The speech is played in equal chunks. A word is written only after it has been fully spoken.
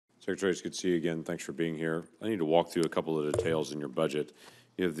Secretary, it's good to see you again. Thanks for being here. I need to walk through a couple of details in your budget.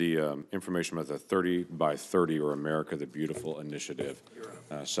 You have the information about the 30 by 30 or America the Beautiful initiative,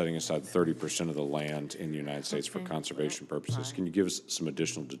 setting aside 30% of the land in the United States for conservation purposes. Can you give us some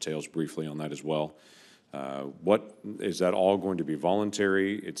additional details briefly on that as well? What is that all going to be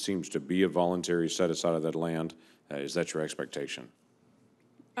voluntary? It seems to be a voluntary set aside of that land. Is that your expectation?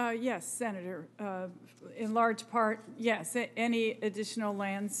 Yes, Senator. In large part, yes. Any additional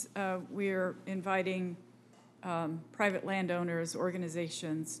lands, we're inviting private landowners,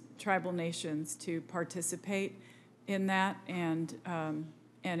 organizations, tribal nations to participate in that, and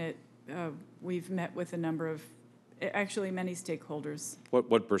we've met with a number of, actually many stakeholders.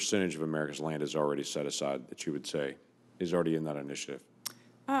 What percentage of America's land is already set aside that you would say is already in that initiative?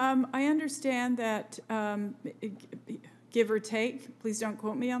 I understand that, give or take, please don't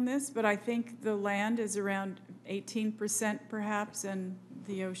quote me on this, but I think the land is around 18% perhaps, and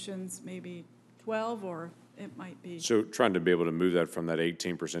the oceans maybe 12, or it might be. So trying to be able to move that from that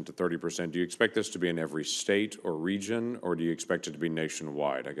 18% to 30%, do you expect this to be in every state or region, or do you expect it to be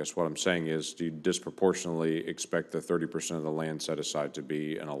nationwide? I guess what I'm saying is, do you disproportionately expect the 30% of the land set aside to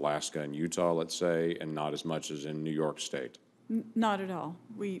be in Alaska and Utah, let's say, and not as much as in New York State? Not at all.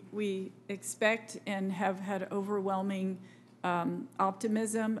 We expect and have had overwhelming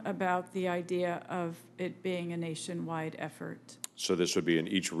optimism about the idea of it being a nationwide effort. So this would be in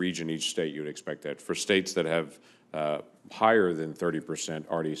each region, each state, you would expect that. For states that have higher than 30%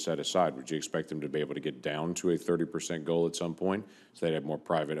 already set aside, would you expect them to be able to get down to a 30% goal at some point so they'd have more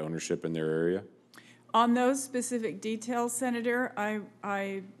private ownership in their area? On those specific details, Senator,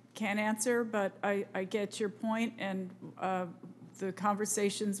 I can't answer, but I get your point, and the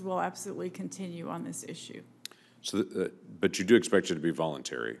conversations will absolutely continue on this issue. So, but you do expect it to be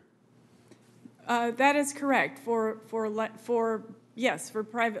voluntary? That is correct. Yes, for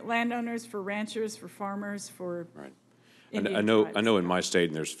private landowners, for ranchers, for farmers, for right. Indian I know in my state,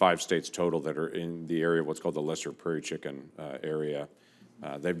 and there's 5 states total that are in the area of what's called the lesser prairie chicken area.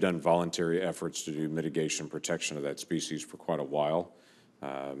 They've done voluntary efforts to do mitigation protection of that species for quite a while.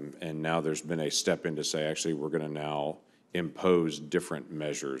 And now there's been a step in to say, actually, we're going to now impose different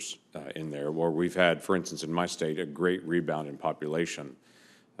measures in there, where we've had, for instance, in my state, a great rebound in population.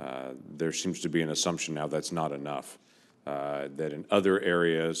 There seems to be an assumption now that's not enough, that in other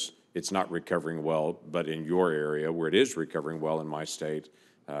areas it's not recovering well, but in your area where it is recovering well in my state,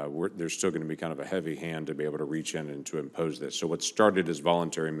 there's still going to be kind of a heavy hand to be able to reach in and to impose this. So what started as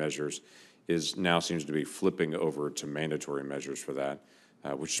voluntary measures is now seems to be flipping over to mandatory measures for that.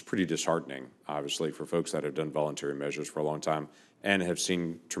 Which is pretty disheartening, obviously, for folks that have done voluntary measures for a long time and have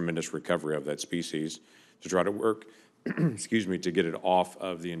seen tremendous recovery of that species, to try to work, excuse me, to get it off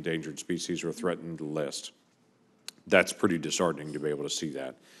of the endangered species or threatened list. That's pretty disheartening to be able to see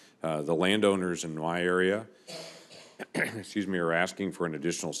that. The landowners in my area, excuse me, are asking for an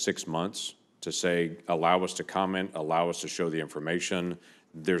additional 6 months to say, allow us to comment, allow us to show the information.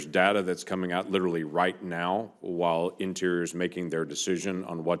 There's data that's coming out literally right now while Interior is making their decision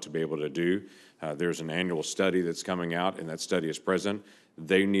on what to be able to do. There's an annual study that's coming out, and that study is present.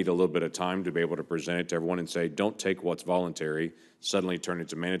 They need a little bit of time to be able to present it to everyone and say, don't take what's voluntary, suddenly turn it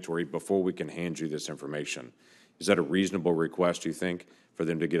to mandatory before we can hand you this information. Is that a reasonable request, you think, for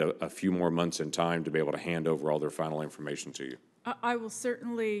them to get a few more months in time to be able to hand over all their final information to you? I will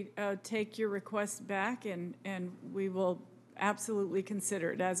certainly take your request back, and we will absolutely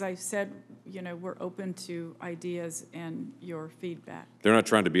consider it. As I said, we're open to ideas and your feedback. They're not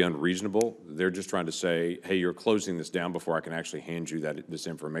trying to be unreasonable. They're just trying to say, hey, you're closing this down before I can actually hand you this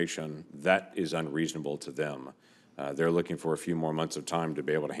information. That is unreasonable to them. They're looking for a few more months of time to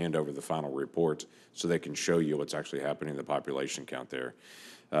be able to hand over the final report so they can show you what's actually happening in the population count there.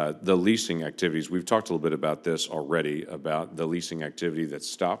 The leasing activities, we've talked a little bit about this already, about the leasing activity that's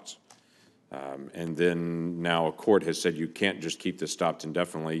stopped. And then now a court has said you can't just keep this stopped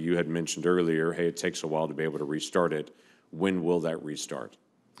indefinitely. You had mentioned earlier, hey, it takes a while to be able to restart it. When will that restart?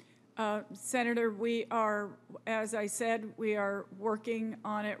 Senator, we are, as I said, we are working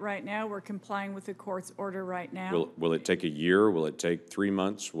on it right now. We're complying with the court's order right now. Will it take a year? Will it take 3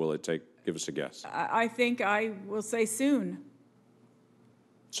 months? Will it take, give us a guess? I think I will say soon.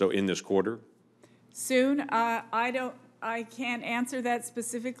 So in this quarter? Soon. I can't answer that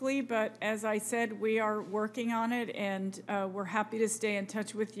specifically, but as I said, we are working on it, and we're happy to stay in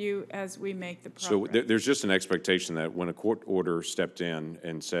touch with you as we make the progress. So there's just an expectation that when a court order stepped in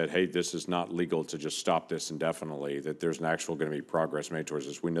and said, hey, this is not legal to just stop this indefinitely, that there's an actual going to be progress made towards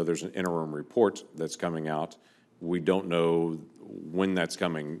this. We know there's an interim report that's coming out. We don't know when that's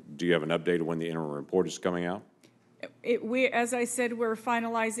coming. Do you have an update of when the interim report is coming out? As I said, we're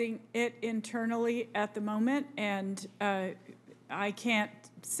finalizing it internally at the moment, and I can't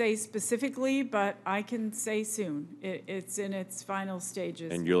say specifically, but I can say soon. It's in its final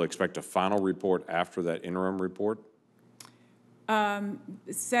stages. And you'll expect a final report after that interim report?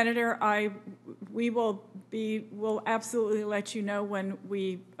 Senator, we'll absolutely let you know when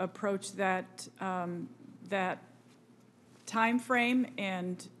we approach that time frame,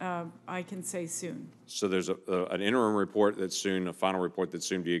 and I can say soon. So there's an interim report that's soon, a final report that's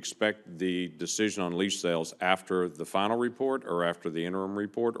soon. Do you expect the decision on lease sales after the final report, or after the interim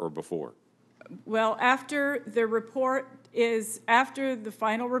report, or before? Well, after the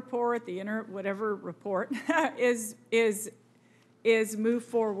final report, whatever report is moved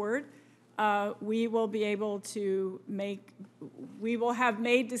forward, we will be able to we will have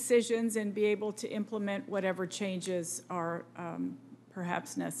made decisions and be able to implement whatever changes are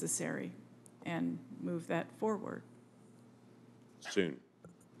perhaps necessary and move that forward Soon.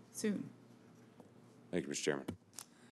 soon. Thank you, Mr. Chairman.